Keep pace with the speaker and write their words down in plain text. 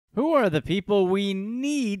Who are the people we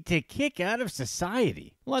need to kick out of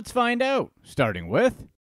society? Let's find out, starting with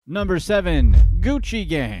number 7, Gucci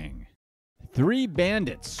Gang. 3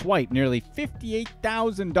 bandits swiped nearly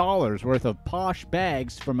 $58,000 worth of posh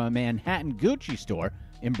bags from a Manhattan Gucci store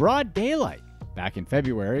in broad daylight back in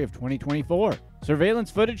February of 2024. Surveillance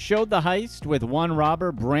footage showed the heist, with one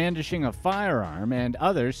robber brandishing a firearm and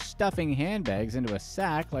others stuffing handbags into a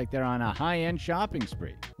sack like they're on a high-end shopping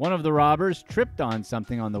spree. One of the robbers tripped on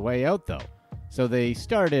something on the way out, though, so they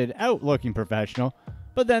started out looking professional,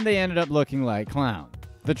 but then they ended up looking like clowns.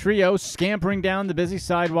 The trio, scampering down the busy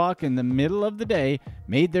sidewalk in the middle of the day,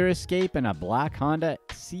 made their escape in a black Honda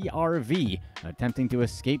CR-V, attempting to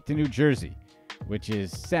escape to New Jersey, which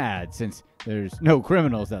is sad since there's no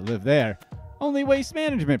criminals that live there, only waste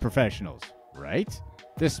management professionals, right?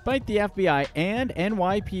 Despite the FBI and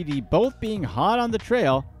NYPD both being hot on the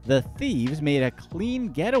trail, the thieves made a clean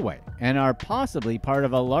getaway and are possibly part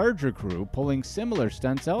of a larger crew pulling similar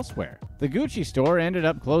stunts elsewhere. The Gucci store ended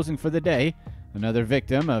up closing for the day, another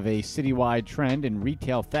victim of a citywide trend in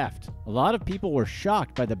retail theft. A lot of people were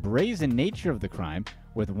shocked by the brazen nature of the crime,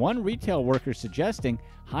 with one retail worker suggesting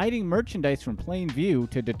hiding merchandise from plain view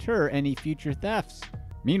to deter any future thefts.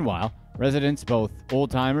 Meanwhile, residents, both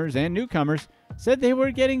old-timers and newcomers, said they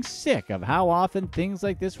were getting sick of how often things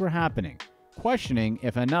like this were happening, questioning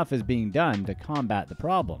if enough is being done to combat the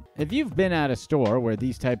problem. If you've been at a store where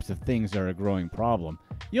these types of things are a growing problem,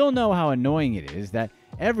 you'll know how annoying it is that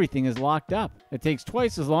everything is locked up. It takes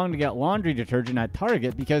twice as long to get laundry detergent at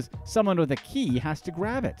Target because someone with a key has to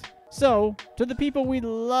grab it. So, to the people we'd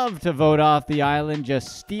love to vote off the island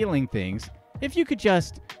just stealing things, if you could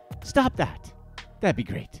just stop that, that'd be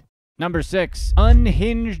great. Number 6,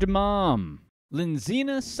 Unhinged Mom.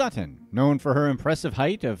 Lynzina Sutton, known for her impressive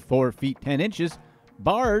height of 4 feet 10 inches,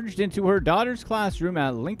 barged into her daughter's classroom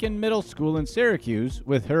at Lincoln Middle School in Syracuse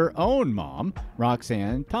with her own mom,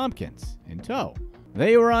 Roxanne Thompkins, in tow.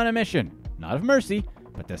 They were on a mission, not of mercy,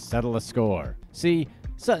 but to settle a score. See,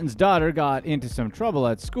 Sutton's daughter got into some trouble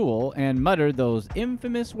at school and muttered those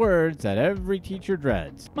infamous words that every teacher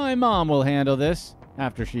dreads. "My mom will handle this,"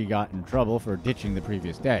 after she got in trouble for ditching the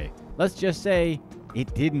previous day. Let's just say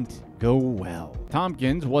it didn't go well.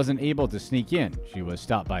 Thompkins wasn't able to sneak in. She was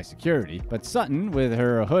stopped by security, but Sutton, with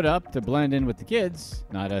her hood up to blend in with the kids,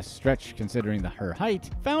 not a stretch considering her height,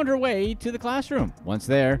 found her way to the classroom. Once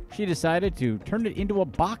there, she decided to turn it into a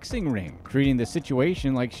boxing ring, treating the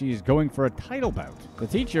situation like she's going for a title bout. The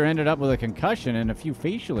teacher ended up with a concussion and a few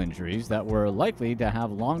facial injuries that were likely to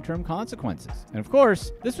have long-term consequences. And of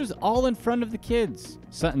course, this was all in front of the kids.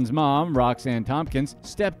 Sutton's mom, Roxanne Thompkins,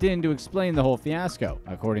 stepped in to explain the whole fiasco.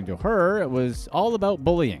 According to her, it was all about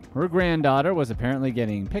bullying. Her granddaughter was apparently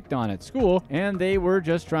getting picked on at school, and they were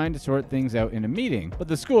just trying to sort things out in a meeting. But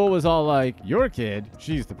the school was all like, "Your kid,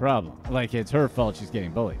 she's the problem." Like it's her fault she's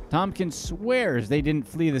getting bullied. Thompkins swears they didn't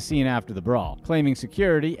flee the scene after the brawl, claiming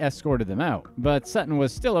security escorted them out. But Sutton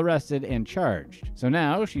was still arrested and charged. So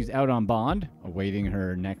now she's out on bond, awaiting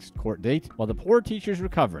her next court date, while the poor teacher's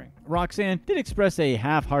recovering. Roxanne did express a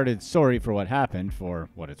half-hearted sorry for what happened, for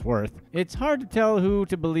what it's worth. It's hard to tell who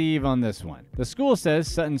to believe on this one. The school says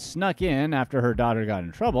Sutton snuck in after her daughter got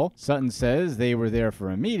in trouble. Sutton says they were there for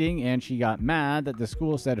a meeting and she got mad that the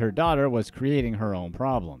school said her daughter was creating her own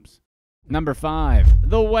problems. Number 5,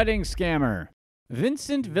 the wedding scammer.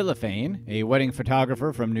 Vincent Villafane, a wedding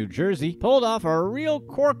photographer from New Jersey, pulled off a real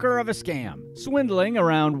corker of a scam, swindling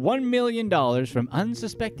around $1 million from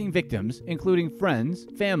unsuspecting victims, including friends,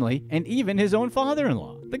 family, and even his own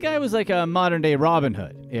father-in-law. The guy was like a modern-day Robin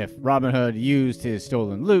Hood, if Robin Hood used his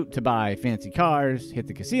stolen loot to buy fancy cars, hit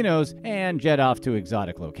the casinos, and jet off to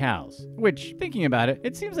exotic locales. Which, thinking about it,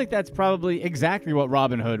 it seems like that's probably exactly what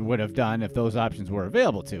Robin Hood would have done if those options were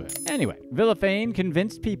available to him. Anyway, Villafane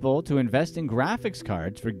convinced people to invest in graphics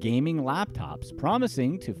cards for gaming laptops,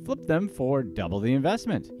 promising to flip them for double the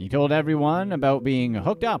investment. He told everyone about being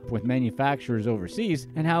hooked up with manufacturers overseas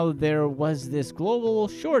and how there was this global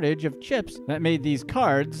shortage of chips that made these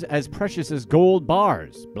cards as precious as gold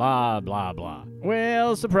bars. Blah, blah, blah.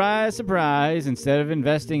 Well, surprise, surprise. Instead of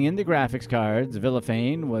investing in the graphics cards,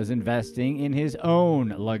 Villafane was investing in his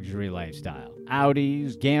own luxury lifestyle.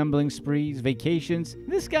 Audis, gambling sprees, vacations.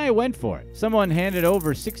 This guy went for it. Someone handed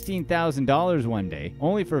over $16,000 one day,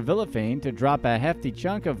 only for Villafane to drop a hefty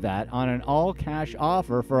chunk of that on an all-cash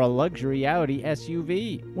offer for a luxury Audi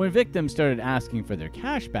SUV. When victims started asking for their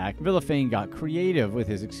cash back, Villafane got creative with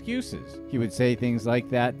his excuses. He would say things like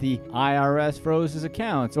that the IRS froze his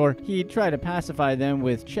accounts, or he'd try to pacify them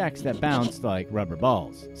with checks that bounced like rubber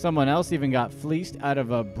balls. Someone else even got fleeced out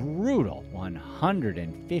of a brutal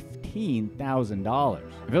 $115,000 $100,000.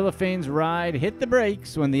 Villafane's ride hit the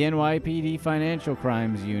brakes when the NYPD Financial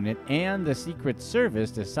Crimes Unit and the Secret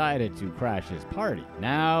Service decided to crash his party.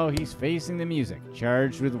 Now he's facing the music,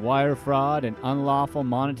 charged with wire fraud and unlawful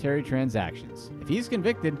monetary transactions. If he's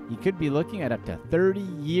convicted, he could be looking at up to 30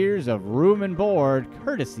 years of room and board,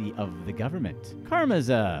 courtesy of the government. Karma's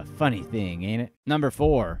a funny thing, ain't it? Number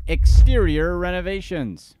 4. Exterior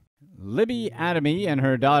renovations. Libby Adamy and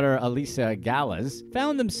her daughter Elisa Gallas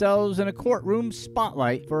found themselves in a courtroom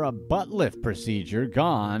spotlight for a butt lift procedure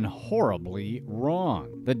gone horribly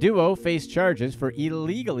wrong. The duo faced charges for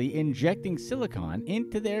illegally injecting silicone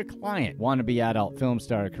into their client, wannabe adult film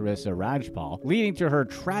star Carissa Rajpal, leading to her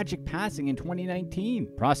tragic passing in 2019.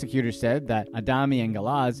 Prosecutors said that Adamy and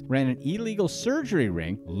Gallas ran an illegal surgery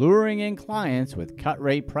ring, luring in clients with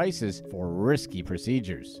cut-rate prices for risky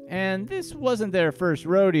procedures. And this wasn't their first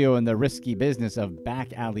rodeo in the risky business of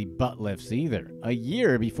back alley butt lifts either. A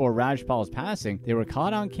year before Rajpal's passing, they were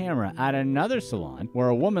caught on camera at another salon where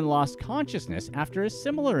a woman lost consciousness after a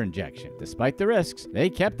similar injection. Despite the risks, they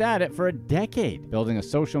kept at it for a decade, building a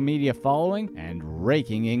social media following and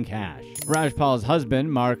raking in cash. Rajpal's husband,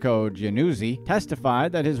 Marco Giannuzzi,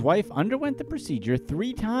 testified that his wife underwent the procedure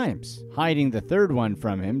 3 times, hiding the third one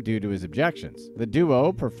from him due to his objections. The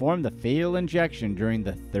duo performed the fatal injection during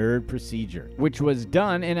the 3rd procedure, which was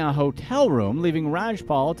done in a hotel room, leaving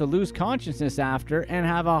Rajpal to lose consciousness after and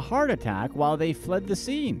have a heart attack while they fled the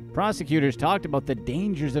scene. Prosecutors talked about the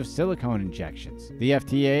dangers of silicone injections. The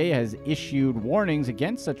FDA has issued warnings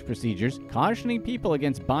against such procedures, cautioning people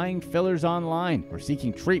against buying fillers online or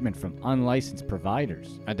seeking treatment from unlicensed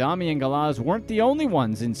providers. Adamy and Gallas weren't the only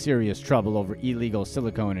ones in serious trouble over illegal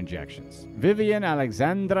silicone injections. Vivian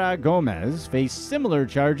Alexandra Gomez faced similar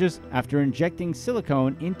charges after injecting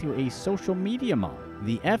silicone into a social media model.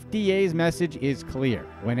 The FDA's message is clear.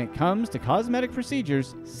 When it comes to cosmetic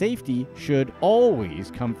procedures, safety should always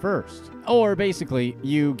come first. Or basically,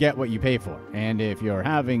 you get what you pay for. And if you're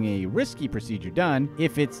having a risky procedure done,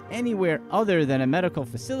 if it's anywhere other than a medical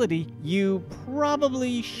facility, you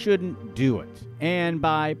probably shouldn't do it. And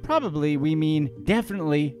by probably, we mean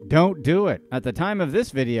definitely don't do it. At the time of this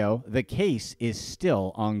video, the case is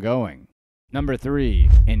still ongoing. Number 3.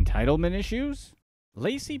 Entitlement issues?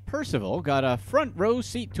 Lacey Percival got a front row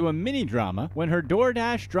seat to a mini-drama when her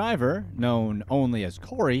DoorDash driver, known only as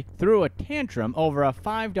Corey, threw a tantrum over a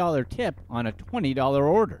 $5 tip on a $20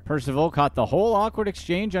 order. Percival caught the whole awkward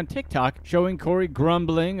exchange on TikTok, showing Corey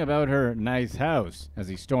grumbling about her nice house as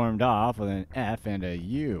he stormed off with an F and a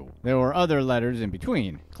U. There were other letters in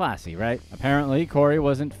between. Classy, right? Apparently, Corey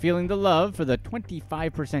wasn't feeling the love for the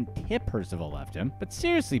 25% tip Percival left him. But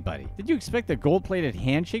seriously, buddy, did you expect a gold-plated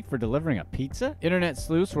handshake for delivering a pizza? Internet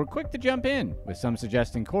sleuths were quick to jump in, with some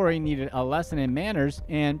suggesting Corey needed a lesson in manners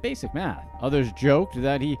and basic math. Others joked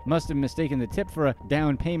that he must have mistaken the tip for a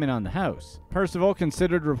down payment on the house. Percival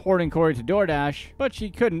considered reporting Corey to DoorDash, but she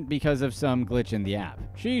couldn't because of some glitch in the app.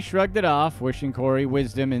 She shrugged it off, wishing Corey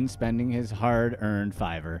wisdom in spending his hard-earned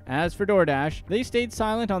 $5. As for DoorDash, they stayed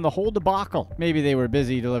silent on the whole debacle. Maybe they were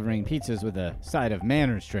busy delivering pizzas with a side of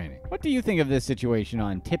manners training. What do you think of this situation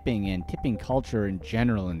on tipping and tipping culture in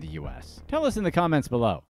general in the US? Tell us in the comments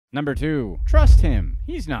below. Number 2. Trust him.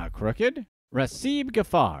 He's not crooked. Rasib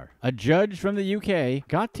Ghaffar, a judge from the UK,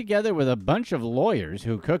 got together with a bunch of lawyers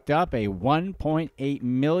who cooked up a £1.8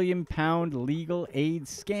 million legal aid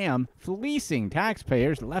scam, fleecing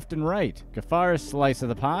taxpayers left and right. Ghaffar's slice of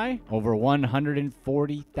the pie? Over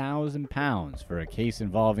 £140,000 for a case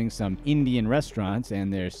involving some Indian restaurants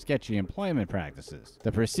and their sketchy employment practices.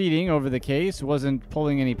 The proceeding over the case wasn't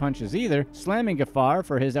pulling any punches either, slamming Ghaffar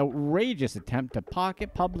for his outrageous attempt to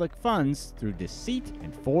pocket public funds through deceit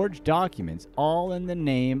and forged documents, all in the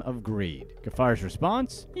name of greed. Ghaffar's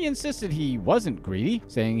response? He insisted he wasn't greedy,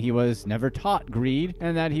 saying he was never taught greed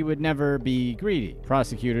and that he would never be greedy.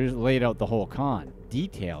 Prosecutors laid out the whole con,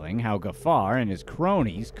 detailing how Ghaffar and his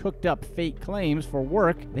cronies cooked up fake claims for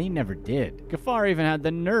work they never did. Ghaffar even had the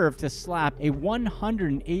nerve to slap a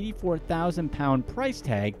 £184,000 price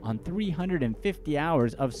tag on 350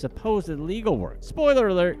 hours of supposed legal work. Spoiler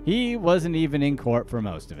alert, he wasn't even in court for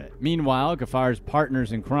most of it. Meanwhile, Ghafar's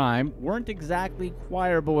partners in crime weren't exactly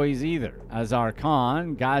choir boys either. Azar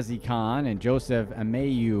Khan, Ghazi Khan, and Joseph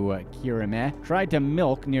Ameyu Kirameh tried to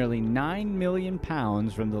milk nearly £9 million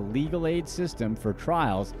from the legal aid system for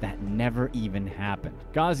trials that never even happened.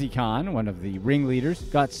 Ghazi Khan, one of the ringleaders,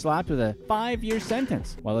 got slapped with a 5-year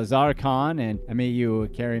sentence, while Azhar Khan and Amayu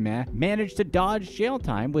Karimah managed to dodge jail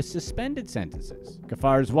time with suspended sentences.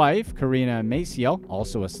 Ghafar's wife, Karina Maciel,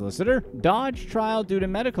 also a solicitor, dodged trial due to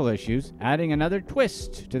medical issues, adding another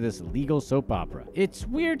twist to this legal soap opera. It's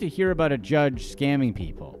weird to hear about a judge scamming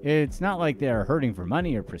people. It's not like they're hurting for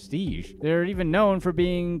money or prestige. They're even known for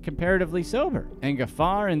being comparatively sober. And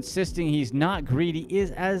Ghafar insisting he's not greedy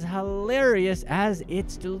is as hilarious as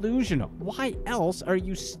it's delusional. Why else are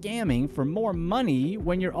you scamming for more money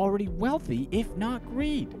when you're already wealthy, if not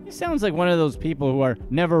greed? He sounds like one of those people who are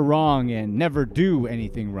never wrong and never do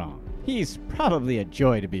anything wrong. He's probably a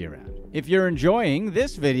joy to be around. If you're enjoying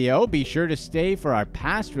this video, be sure to stay for our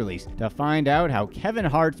past release to find out how Kevin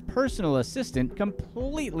Hart's personal assistant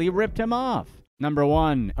completely ripped him off. Number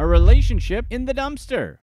 1, a relationship in the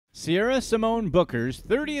dumpster. Sierra Simone Booker's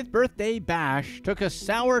 30th birthday bash took a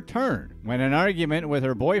sour turn when an argument with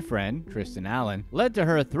her boyfriend, Tristan Allen, led to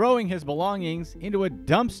her throwing his belongings into a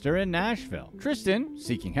dumpster in Nashville. Tristan,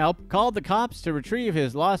 seeking help, called the cops to retrieve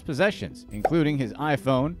his lost possessions, including his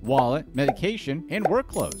iPhone, wallet, medication, and work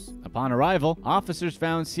clothes. Upon arrival, officers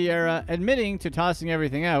found Sierra admitting to tossing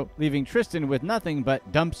everything out, leaving Tristan with nothing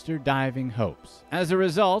but dumpster diving hopes. As a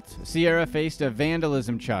result, Sierra faced a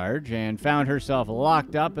vandalism charge and found herself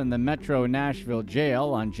locked up in the Metro Nashville jail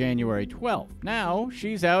on January 12th. Now,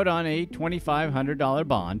 she's out on a $2,500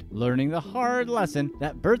 bond, learning the hard lesson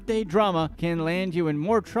that birthday drama can land you in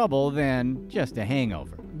more trouble than just a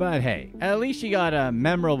hangover. But hey, at least you got a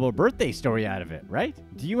memorable birthday story out of it, right?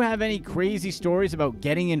 Do you have any crazy stories about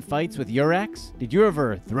getting in fights with your ex? Did you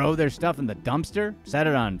ever throw their stuff in the dumpster, set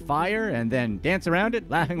it on fire, and then dance around it,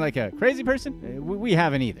 laughing like a crazy person? We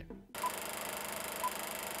haven't either.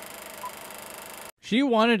 She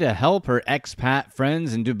wanted to help her expat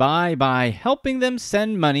friends in Dubai by helping them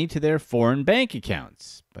send money to their foreign bank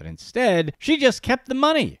accounts. But instead, she just kept the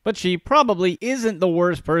money. But she probably isn't the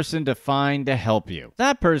worst person to find to help you.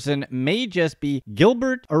 That person may just be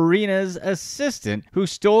Gilbert Arenas' assistant who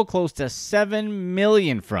stole close to $7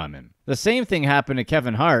 million from him. The same thing happened to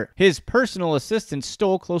Kevin Hart. His personal assistant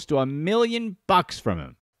stole close to $1 million from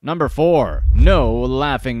him. Number 4, no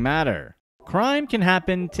laughing matter. Crime can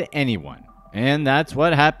happen to anyone. And that's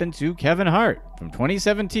what happened to Kevin Hart. From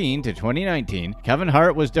 2017 to 2019, Kevin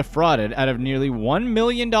Hart was defrauded out of nearly $1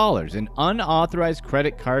 million in unauthorized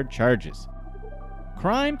credit card charges.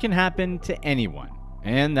 Crime can happen to anyone.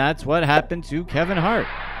 And that's what happened to Kevin Hart.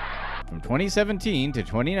 From 2017 to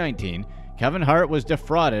 2019, Kevin Hart was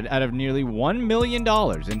defrauded out of nearly $1 million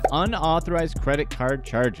in unauthorized credit card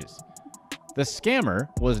charges. The scammer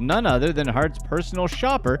was none other than Hart's personal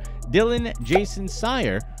shopper, Dylan Jason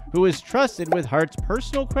Syer, who is trusted with Hart's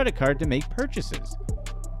personal credit card to make purchases.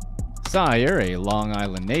 Syer, a Long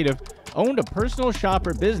Island native, owned a personal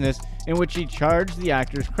shopper business in which he charged the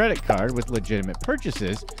actor's credit card with legitimate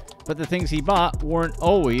purchases, but the things he bought weren't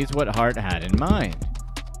always what Hart had in mind.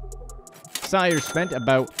 Syer spent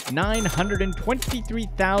about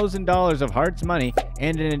 $923,000 of Hart's money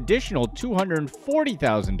and an additional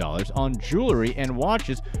 $240,000 on jewelry and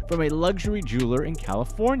watches from a luxury jeweler in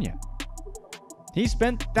California. He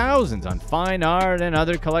spent thousands on fine art and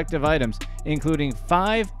other collective items, including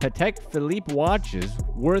 5 Patek Philippe watches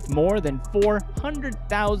worth more than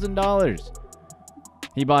 $400,000.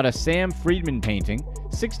 He bought a Sam Friedman painting,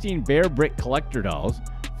 16 Bear Brick collector dolls,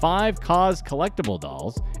 5 KAWS collectible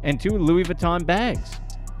dolls, and 2 Louis Vuitton bags.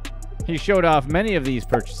 He showed off many of these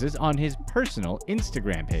purchases on his personal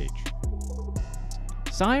Instagram page.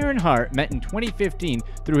 Syer and Hart met in 2015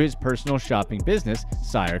 through his personal shopping business,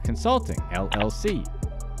 Syer Consulting, LLC.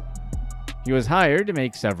 He was hired to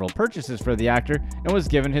make several purchases for the actor and was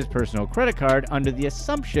given his personal credit card under the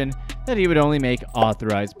assumption that he would only make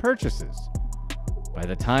authorized purchases. By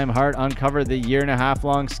the time Hart uncovered the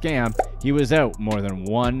year-and-a-half-long scam, he was out more than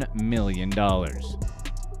 $1 million. The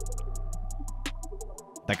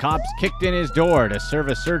cops kicked in his door to serve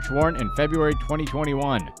a search warrant in February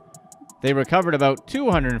 2021. They recovered about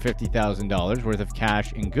 $250,000 worth of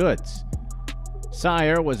cash and goods.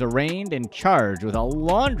 Syer was arraigned and charged with a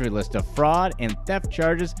laundry list of fraud and theft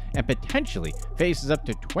charges and potentially faces up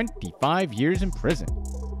to 25 years in prison.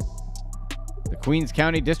 The Queens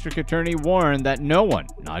County District Attorney warned that no one,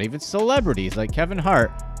 not even celebrities like Kevin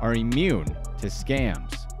Hart, are immune to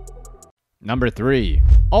scams. Number 3.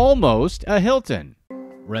 Almost a Hilton.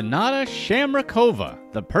 Renata Shamrakova,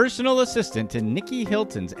 the personal assistant to Nikki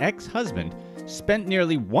Hilton's ex-husband, spent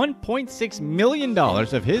nearly $1.6 million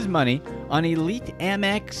of his money on elite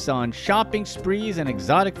Amex, on shopping sprees, and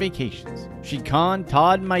exotic vacations. She conned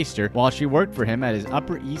Todd Meister while she worked for him at his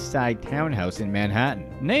Upper East Side townhouse in Manhattan.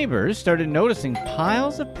 Neighbors started noticing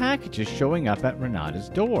piles of packages showing up at Renata's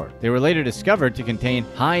door. They were later discovered to contain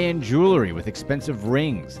high-end jewelry with expensive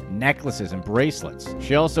rings, necklaces, and bracelets.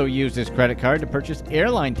 She also used his credit card to purchase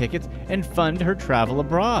airline tickets and fund her travel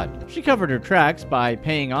abroad. She covered her tracks by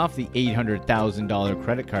paying off the $800,000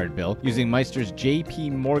 credit card bill using Meister's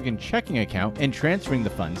J.P. Morgan checking account and transferring the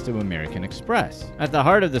funds to American Express. At the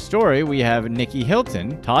heart of the story, we have Nikki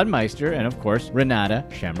Hilton, Todd Meister, and of course, Renata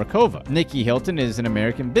Shamrakova. Nikki Hilton is an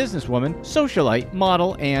American businesswoman, socialite,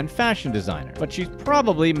 model, and fashion designer, but she's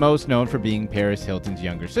probably most known for being Paris Hilton's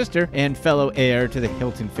younger sister and fellow heir to the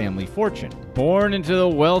Hilton family fortune. Born into the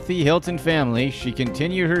wealthy Hilton family, she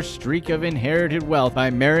continued her streak of inherited wealth by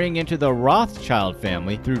marrying into the Rothschild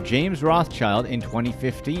family through James Rothschild in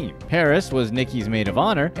 2015. Paris was Nikki's maid of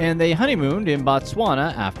honor, and they honeymooned in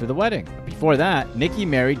Botswana after the wedding. Before that, Nikki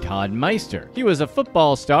married Todd Meister. He was a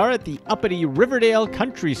football star at the uppity Riverdale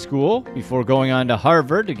Country School before going on to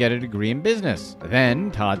Harvard to get a degree in business.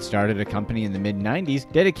 Then, Todd started a company in the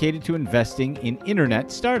mid-90s dedicated to investing in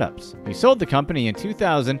internet startups. He sold the company in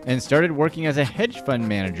 2000 and started working as a hedge fund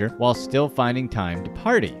manager while still finding time to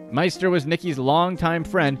party. Meister was Nikki's longtime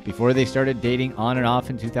friend before they started dating on and off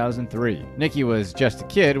in 2003. Nikki was just a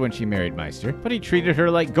kid when she married Meister, but he treated her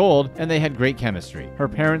like gold and they had great chemistry. Her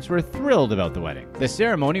parents were thrilled about the wedding. The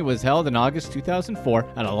ceremony was held in August 2004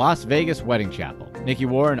 at a Las Vegas wedding chapel. Nikki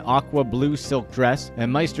wore an aqua blue silk dress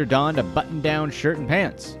and Meister donned a button-down shirt and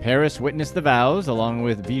pants. Paris witnessed the vows along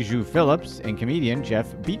with Bijou Phillips and comedian Jeff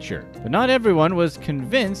Beecher. But not everyone was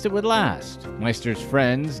convinced it would last. Meister's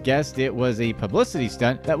friends guessed it was a publicity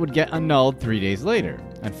stunt that would get annulled 3 days later.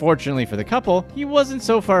 Unfortunately for the couple, he wasn't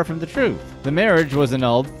so far from the truth. The marriage was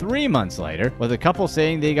annulled 3 months later, with the couple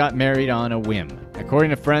saying they got married on a whim.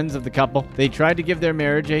 According to friends of the couple, they tried to give their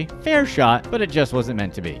marriage a fair shot, but it just wasn't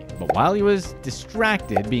meant to be. But while he was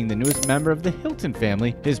distracted being the newest member of the Hilton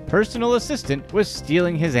family, his personal assistant was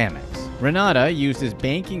stealing his Amex. Renata used his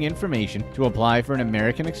banking information to apply for an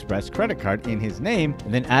American Express credit card in his name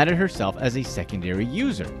and then added herself as a secondary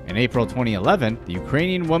user. In April 2011, the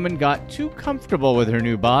Ukrainian woman got too comfortable with her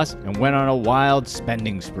new boss and went on a wild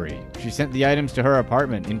spending spree. She sent the items to her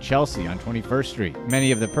apartment in Chelsea on 21st Street.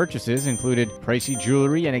 Many of the purchases included pricey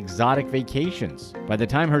jewelry and exotic vacations. By the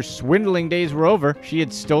time her swindling days were over, she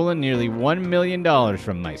had stolen nearly $1 million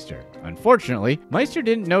from Meister. Unfortunately, Meister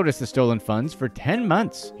didn't notice the stolen funds for 10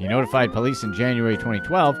 months. He notified police in January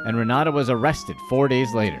 2012, and Renata was arrested 4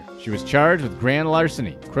 days later. She was charged with grand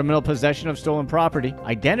larceny, criminal possession of stolen property,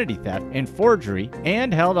 identity theft, and forgery,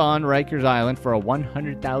 and held on Rikers Island for a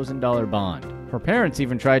 $100,000 bond. Her parents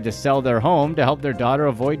even tried to sell their home to help their daughter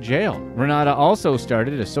avoid jail. Renata also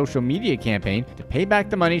started a social media campaign to pay back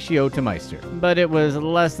the money she owed to Meister, but it was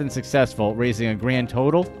less than successful, raising a grand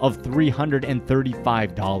total of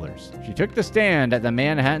 $335. She took the stand at the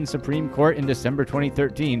Manhattan Supreme Court in December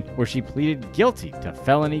 2013, where she pleaded guilty to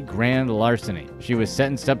felony grand larceny. She was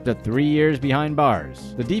sentenced up to 3 years behind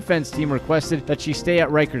bars. The defense team requested that she stay at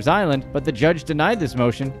Rikers Island, but the judge denied this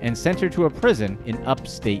motion and sent her to a prison in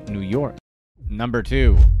upstate New York. Number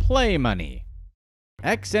 2. Play money.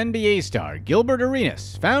 Ex-NBA star Gilbert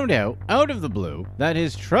Arenas found out of the blue that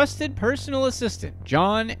his trusted personal assistant,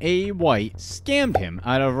 John A. White, scammed him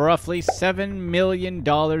out of roughly $7 million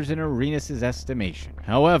in Arenas' estimation.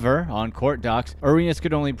 However, on court docs, Arenas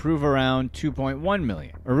could only prove around $2.1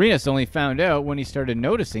 million. Arenas only found out when he started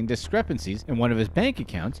noticing discrepancies in one of his bank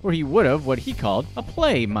accounts where he would have what he called a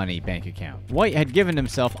play money bank account. White had given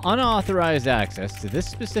himself unauthorized access to this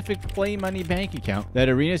specific play money bank account that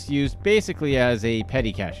Arenas used basically as a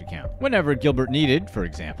petty cash account. Whenever Gilbert needed, for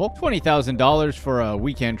example, $20,000 for a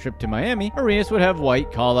weekend trip to Miami, Arenas would have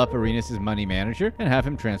White call up Arenas' money manager and have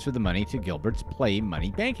him transfer the money to Gilbert's play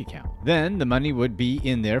money bank account. Then the money would be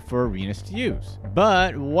in there for Arenas to use.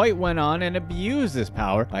 But White went on and abused this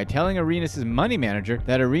power by telling Arenas' money manager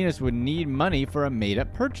that Arenas would need money for a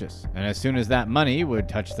made-up purchase. And as soon as that money would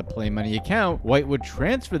touch the play money account, White would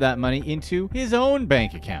transfer that money into his own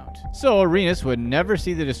bank account. So Arenas would never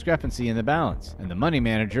see the discrepancy in the balance, and the money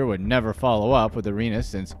manager would never follow up with Arenas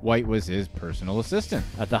since White was his personal assistant.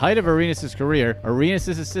 At the height of Arenas' career,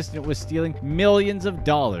 Arenas' assistant was stealing millions of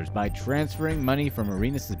dollars by transferring money from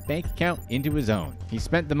Arenas' bank account into his own. He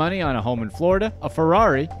spent the money on a home in Florida, a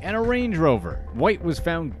Ferrari, and a Range Rover. White was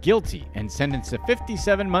found guilty and sentenced to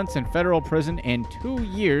 57 months in federal prison and 2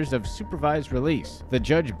 years of supervised release. The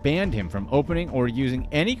judge banned him from opening or using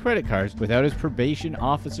any credit cards without his probation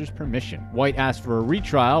officer's permission. White asked for a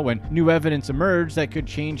retrial when new evidence emerged charge that could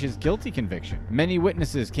change his guilty conviction. Many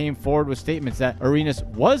witnesses came forward with statements that Arenas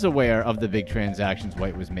was aware of the big transactions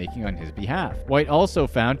White was making on his behalf. White also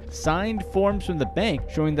found signed forms from the bank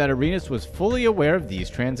showing that Arenas was fully aware of these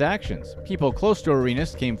transactions. People close to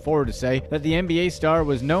Arenas came forward to say that the NBA star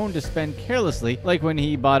was known to spend carelessly, like when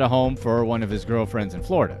he bought a home for one of his girlfriends in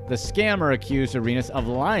Florida. The scammer accused Arenas of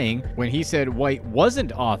lying when he said White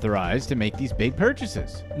wasn't authorized to make these big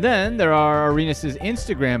purchases. Then there are Arenas'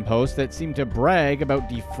 Instagram posts that seem to brag about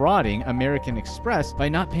defrauding American Express by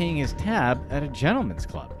not paying his tab at a gentleman's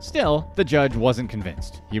club. Still, the judge wasn't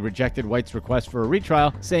convinced. He rejected White's request for a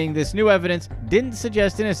retrial, saying this new evidence didn't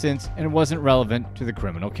suggest innocence and wasn't relevant to the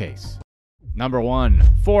criminal case. Number 1.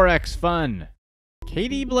 Forex Fun.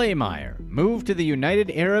 Katie Blaymeyer moved to the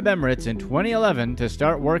United Arab Emirates in 2011 to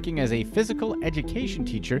start working as a physical education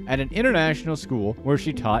teacher at an international school where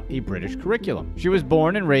she taught a British curriculum. She was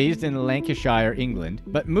born and raised in Lancashire, England,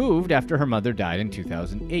 but moved after her mother died in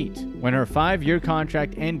 2008. When her 5-year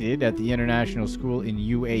contract ended at the international school in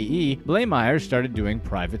UAE, Blaymeyer started doing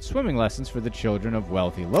private swimming lessons for the children of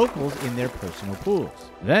wealthy locals in their personal pools.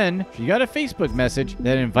 Then, she got a Facebook message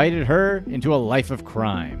that invited her into a life of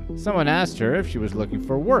crime. Someone asked her if she was looking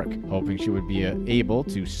for work, hoping she would be able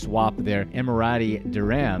to swap their Emirati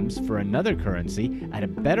dirhams for another currency at a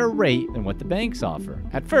better rate than what the banks offer.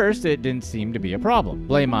 At first, it didn't seem to be a problem.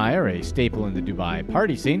 Blaymeyer, a staple in the Dubai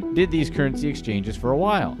party scene, did these currency exchanges for a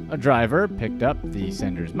while. A driver picked up the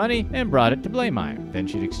sender's money and brought it to Blaymeyer. Then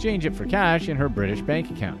she'd exchange it for cash in her British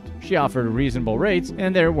bank account. She offered reasonable rates,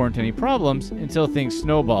 and there weren't any problems until things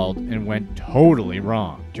snowballed and went totally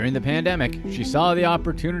wrong. During the pandemic, she saw the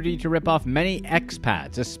opportunity to rip off many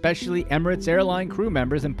expats, especially Emirates airline crew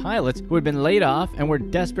members and pilots who had been laid off and were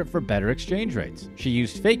desperate for better exchange rates. She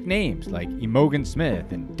used fake names like Imogen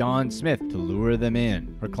Smith and Don Smith to lure them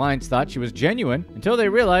in. Her clients thought she was genuine until they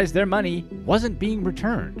realized their money wasn't being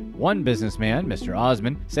returned. One businessman, Mr.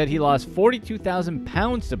 Osman, said he lost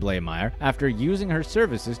 £42,000 to Blaymeyer after using her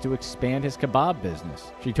services to expand his kebab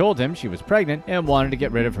business. She told him she was pregnant and wanted to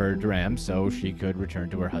get rid of her dirhams so she could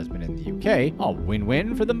return to her husband in the UK, a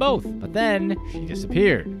win-win for them both. But then she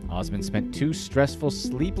disappeared. Osman spent 2 stressful,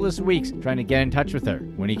 sleepless weeks trying to get in touch with her.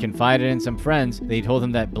 When he confided in some friends, they told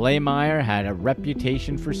him that Blaymeyer had a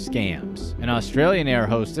reputation for scams. An Australian air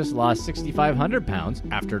hostess lost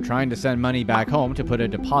 £6,500 after trying to send money back home to put a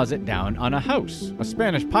deposit down on a house. A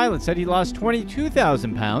Spanish pilot said he lost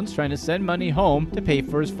 £22,000 trying to send money home to pay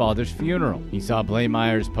for his father's funeral. He saw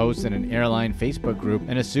Blaymeyer's posts in an airline Facebook group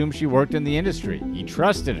and assumed she worked in the industry. He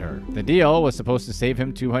trusted her. The deal was supposed to save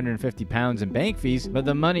him £250 in bank fees, but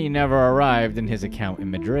the money never arrived in his account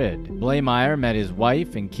in Madrid. Blaymeyer met his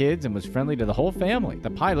wife and kids and was friendly to the whole family. The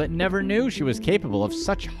pilot never knew she was capable of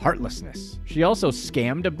such heartlessness. She also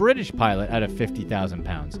scammed a British pilot out of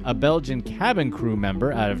 £50,000, a Belgian cabin crew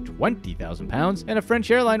member out of £20,000, and a French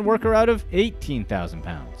airline worker out of £18,000.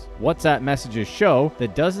 WhatsApp messages show the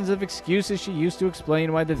dozens of excuses she used to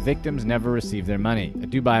explain why the victims never received their money. A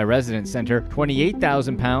Dubai resident sent her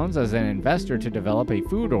 £28,000 as an investor to develop a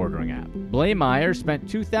food ordering app. Blaymeyer spent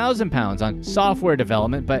 £2,000 on software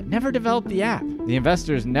development but never developed the app. The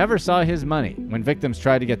investors never saw his money. When victims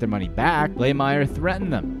tried to get their money back, Blaymeyer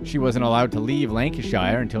threatened them. She wasn't allowed to leave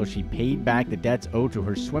Lancashire until she paid back the debts owed to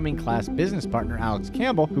her swimming class business partner Alex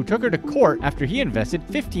Campbell, who took her to court after he invested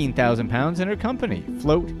 £15,000 in her company,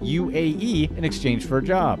 Float UAE, in exchange for a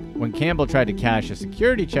job. When Campbell tried to cash a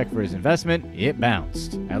security check for his investment, it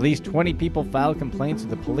bounced. At least 20 people filed complaints to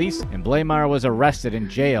the police, and Blaymeyer was arrested and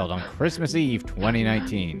jailed on Christmas Eve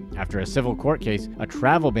 2019. After a civil court case, a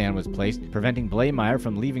travel ban was placed, preventing Blaymeyer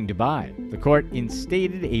from leaving Dubai. The court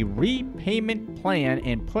instated a repayment plan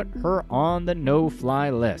and put her on the no-fly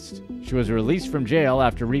list. She was released from jail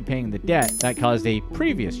after repaying the debt that caused a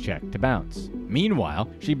previous check to bounce. Meanwhile,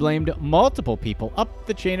 she blamed multiple people up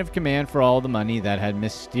the chain of command for all the money that had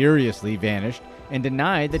mysteriously vanished and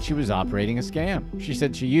denied that she was operating a scam. She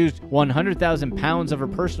said she used £100,000 of her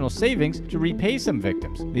personal savings to repay some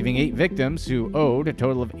victims, leaving 8 victims who owed a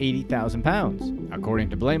total of £80,000. According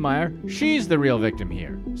to Blaymeyer, she's the real victim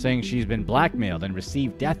here, saying she's been blackmailed and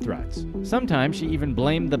received death threats. Sometimes she even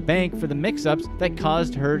blamed the bank for the mix-ups that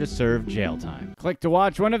caused her to serve jail time. Click to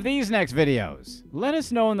watch one of these next videos. Let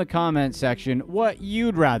us know in the comment section what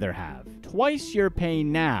you'd rather have. Twice your pay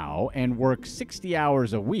now and work 60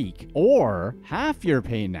 hours a week, or half your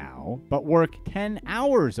pay now but work 10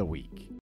 hours a week.